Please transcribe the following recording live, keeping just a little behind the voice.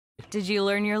Did you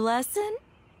learn your lesson?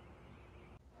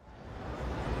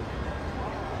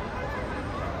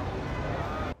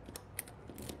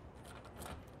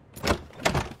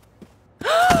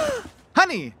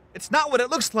 Honey, it's not what it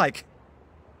looks like.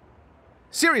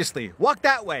 Seriously, walk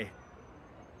that way.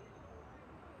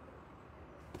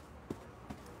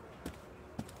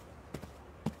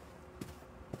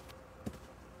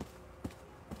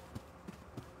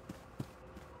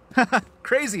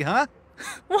 Crazy, huh?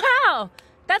 Wow,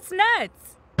 that's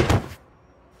nuts.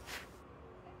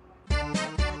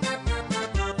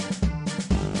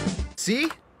 See?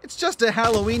 It's just a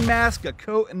Halloween mask, a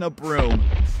coat, and a broom.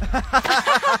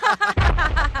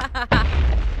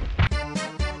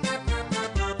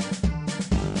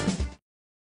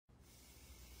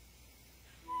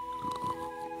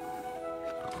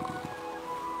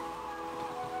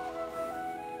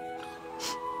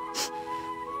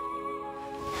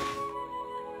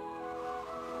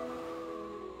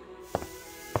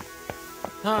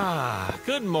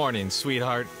 Good morning,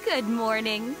 sweetheart. Good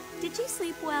morning. Did you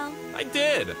sleep well? I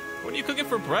did. What are you cooking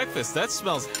for breakfast? That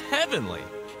smells heavenly.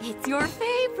 It's your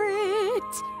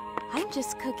favorite. I'm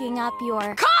just cooking up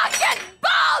your... Cock and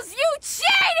balls, you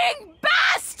cheating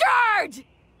bastard!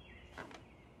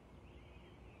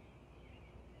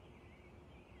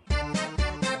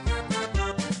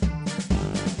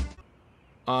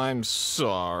 I'm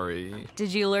sorry.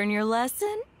 Did you learn your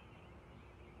lesson?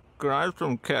 Can I have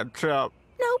some ketchup?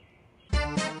 Nope.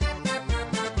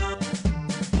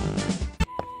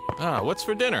 What's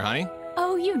for dinner, honey?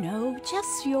 Oh, you know,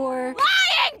 just your...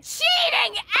 Lying,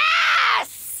 cheating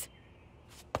ass!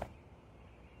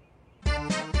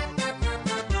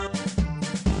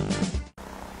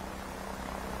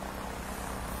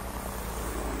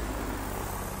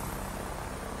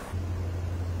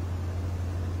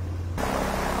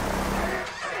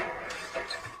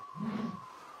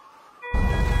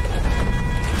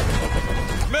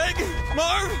 Meg!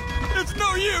 Marv! It's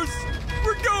no use!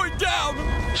 We're going down!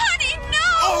 Honey, no!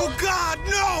 Oh God,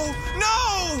 no!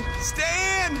 No!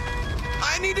 Stan!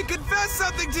 I need to confess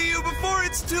something to you before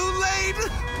it's too late!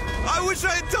 I wish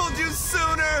I had told you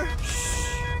sooner!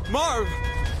 Shh. Marv!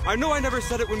 I know I never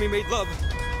said it when we made love,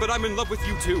 but I'm in love with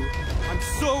you too. I'm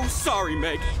so sorry,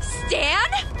 Meg. Stan?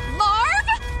 Marv?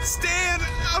 Stan,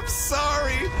 I'm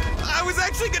sorry. I was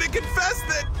actually gonna confess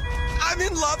that I'm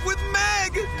in love with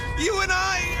Meg! You and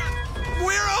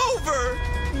we're over!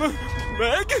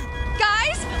 Meg?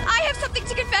 Guys, I have something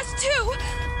to confess too.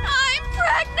 I'm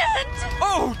pregnant!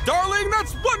 Oh, darling,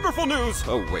 that's wonderful news!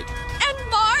 Oh, wait. And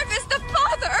Marv is the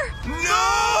father! No!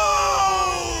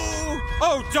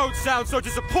 Oh, don't sound so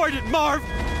disappointed, Marv!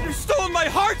 You've stolen my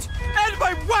heart and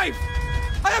my wife!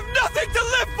 I have nothing to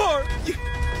live for!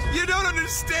 You don't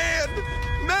understand!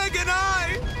 Meg and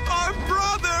I are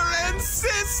brother and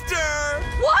sister!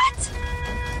 What?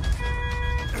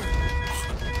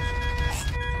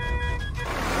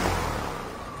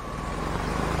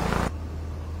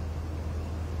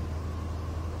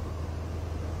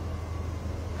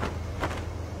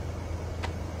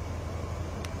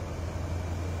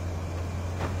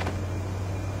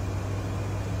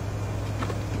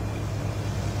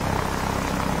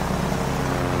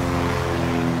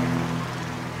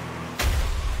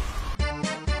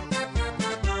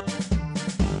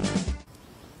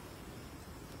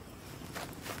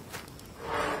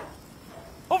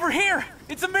 Over here!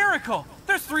 It's a miracle!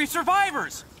 There's 3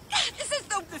 survivors! This is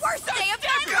the worst day of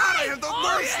my God, I life! have the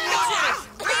worst luck!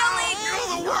 Really? You're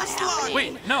the worst luck!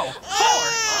 Wait, no!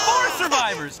 4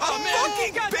 survivors! Oh,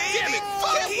 fucking baby!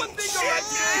 Fucking shit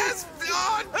ass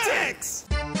on dicks!